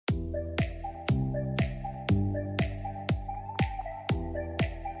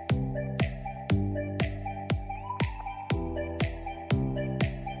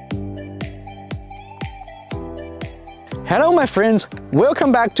Hello my friends,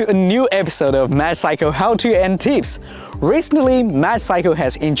 welcome back to a new episode of Magicycle how-to and tips. Recently, Magicycle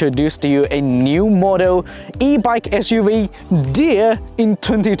has introduced to you a new model e-bike SUV Deer in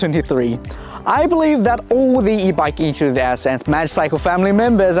 2023. I believe that all the e-bike enthusiasts and Magicycle family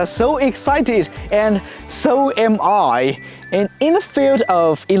members are so excited, and so am I. And in the field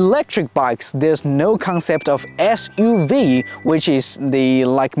of electric bikes, there's no concept of SUV, which is the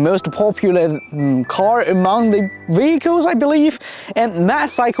most popular car among the vehicles, I believe. And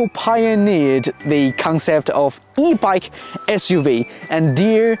Magicycle pioneered the concept of e-bike SUV, and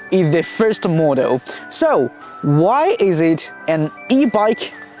Deer is the first model. So why is it an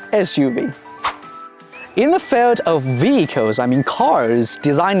e-bike SUV? In the field of vehicles, cars,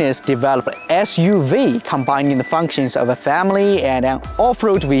 designers developed SUV combining the functions of a family and an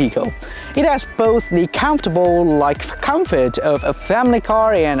off-road vehicle. It has both the comfortable comfort of a family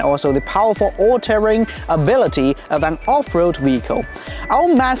car and also the powerful all-terrain ability of an off-road vehicle. Our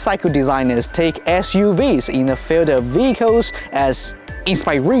Magicycle designers take SUVs in the field of vehicles as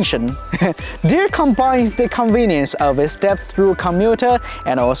inspiration. Deer combines the convenience of a step-through commuter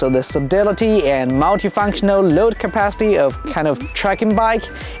and also the stability and multifunctional load capacity of trekking bike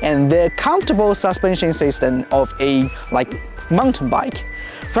and the comfortable suspension system of a mountain bike.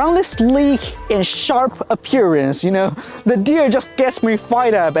 From this sleek and sharp appearance, the Deer just gets me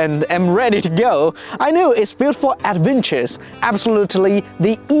fired up and am ready to go. I know it's built for adventures, absolutely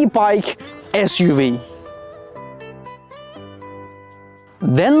the e-bike SUV.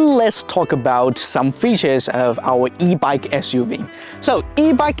 Then let's talk about some features of our e-bike SUV. So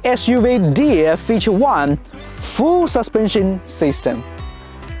e-bike SUV Deer feature 1, full suspension system.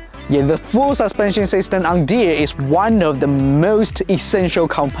 The full suspension system on Deer is one of the most essential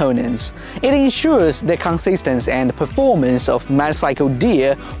components. It ensures the consistency and performance of Magicycle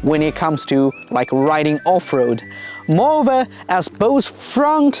Deer when it comes to riding off-road. Moreover, as both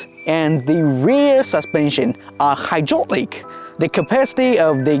front and the rear suspension are hydraulic, the capacity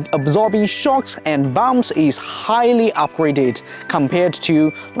of the absorbing shocks and bumps is highly upgraded compared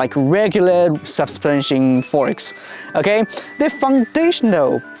to regular suspension forks. Okay, the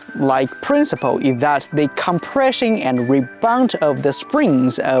foundational principle is that the compression and rebound of the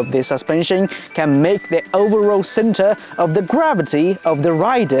springs of the suspension can make the overall center of the gravity of the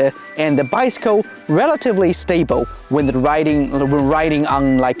rider and the bicycle relatively stable when riding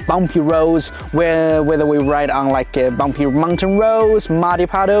on bumpy roads, whether we ride on bumpy mountain roads, muddy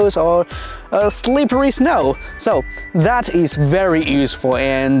puddles, or slippery snow. So that is very useful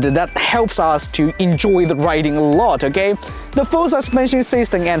and that helps us to enjoy the riding a lot, okay? The full suspension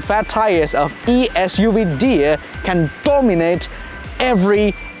system and fat tires of e-SUV Deer can dominate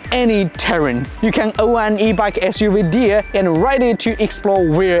any terrain. You can own an e-bike SUV Deer and ride it to explore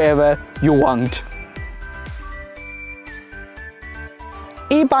wherever you want.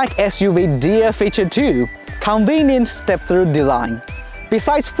 E-bike SUV Deer feature 2, convenient step-through design.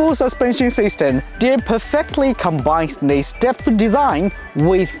 Besides full suspension system, Deer perfectly combines the step-through design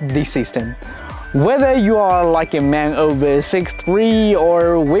with the system. Whether you are a man over 6'3"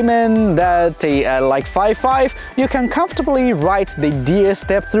 or women that are 5'5", you can comfortably ride the Deer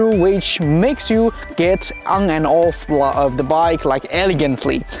step-through, which makes you get on and off of the bike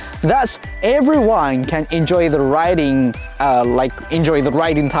elegantly. Thus, everyone can enjoy the riding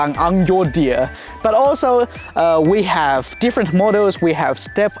time on your Deer. But also, we have different models. We have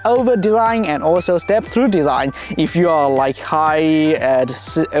step-over design and also step-through design. If you are high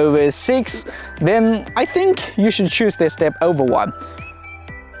at over 6, then I think you should choose the step-over one.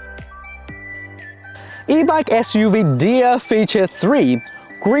 E-bike SUV Deer feature 3,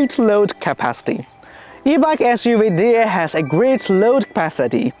 great load capacity. E-bike SUV Deer has a great load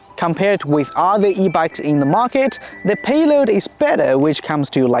capacity. Compared with other e-bikes in the market, the payload is better, which comes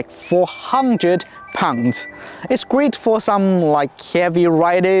to 400 pounds. It's great for some heavy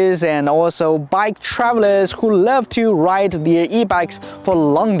riders and also bike travelers who love to ride their e-bikes for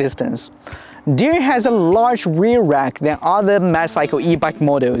long distance. Deer has a large rear rack than other Magicycle e-bike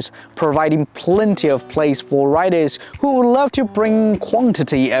models, providing plenty of place for riders who love to bring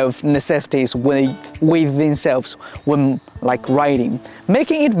quantity of necessities with themselves when riding,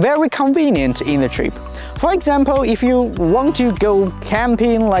 making it very convenient in the trip. For example, if you want to go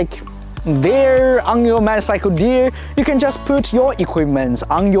camping there on your Magicycle Deer, you can just put your equipment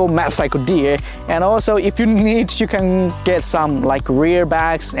on your Magicycle Deer, and also if you need, you can get some rear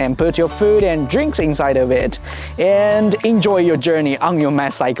bags and put your food and drinks inside of it and enjoy your journey on your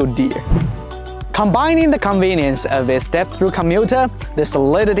Magicycle Deer. Combining the convenience of a step-through commuter, the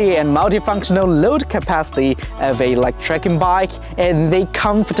solidity and multifunctional load capacity of a trekking bike, and the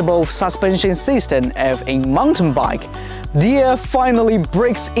comfortable suspension system of a mountain bike, Deer finally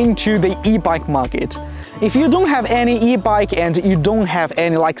breaks into the e-bike market. If you don't have any e-bike and you don't have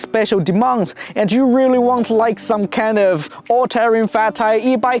any special demands and you really want some kind of all-terrain fat tire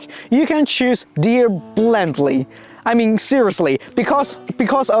e-bike, you can choose Deer blindly. I mean seriously, because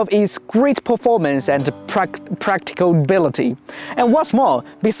of its great performance and practicability. And what's more,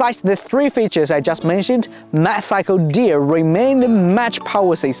 besides the 3 features I just mentioned, Magicycle Deer remains the match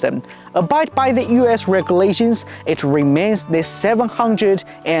power system. Abide by the US regulations, it remains the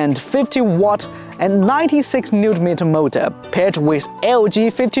 750 watt and 96 Nm motor paired with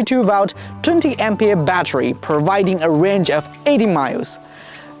LG 52-volt 20 ampere battery, providing a range of 80 miles.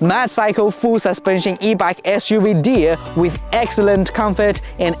 Magicycle full suspension e-bike SUV Deer with excellent comfort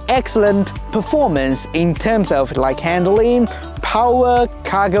and excellent performance in terms of handling, power,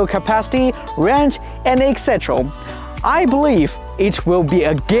 cargo capacity, range, and etc. I believe it will be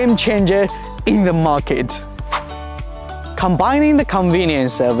a game changer in the market. Combining the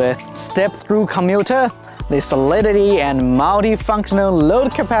convenience of a step-through commuter, the solidity and multifunctional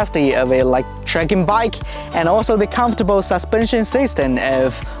load capacity of a trekking bike, and also the comfortable suspension system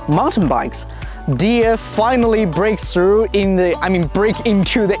of mountain bikes, Deer finally breaks into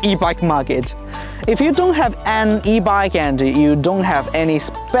the e-bike market. If you don't have an e-bike and you don't have any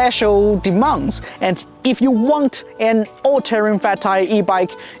special demands, and if you want an all-terrain fat tire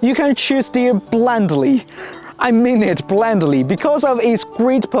e-bike, you can choose Deer blindly. I mean it blindly because of its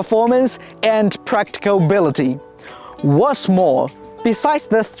great performance and practicability. What's more, besides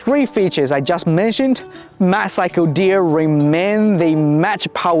the 3 features I just mentioned, Magicycle Deer remains the match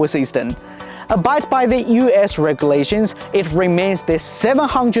power system. Abide by the US regulations, it remains the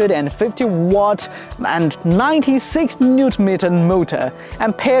 750 watt and 96 Nm motor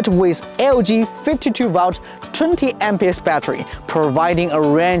and paired with LG 52-volt 20 amperes battery, providing a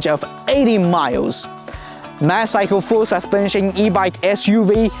range of 80 miles. Magicycle full suspension e-bike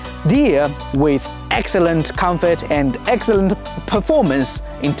SUV Deer with excellent comfort and excellent performance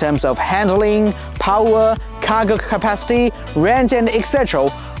in terms of handling, power, cargo capacity, range, and etc.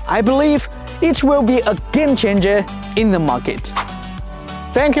 I believe it will be a game changer in the market.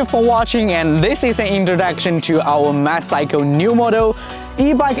 Thank you for watching, and this is an introduction to our Magicycle new model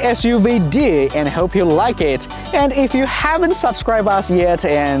e-bike SUV Deer, and hope you like it. And if you haven't subscribed us yet,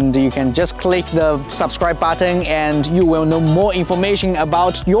 and you can just click the subscribe button and you will know more information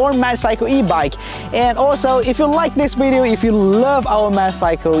about your Magicycle e-bike. And also, if you like this video, if you love our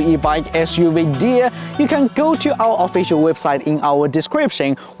Magicycle e-bike SUV Deer, you can go to our official website in our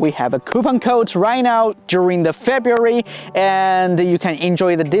description. We have a coupon code right now during the February, and you can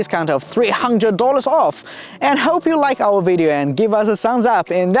enjoy the discount of $300 off. And hope you like our video and give us a thumbs up.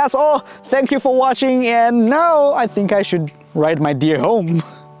 And that's all. Thank you for watching, and now I think I should ride my Deer home.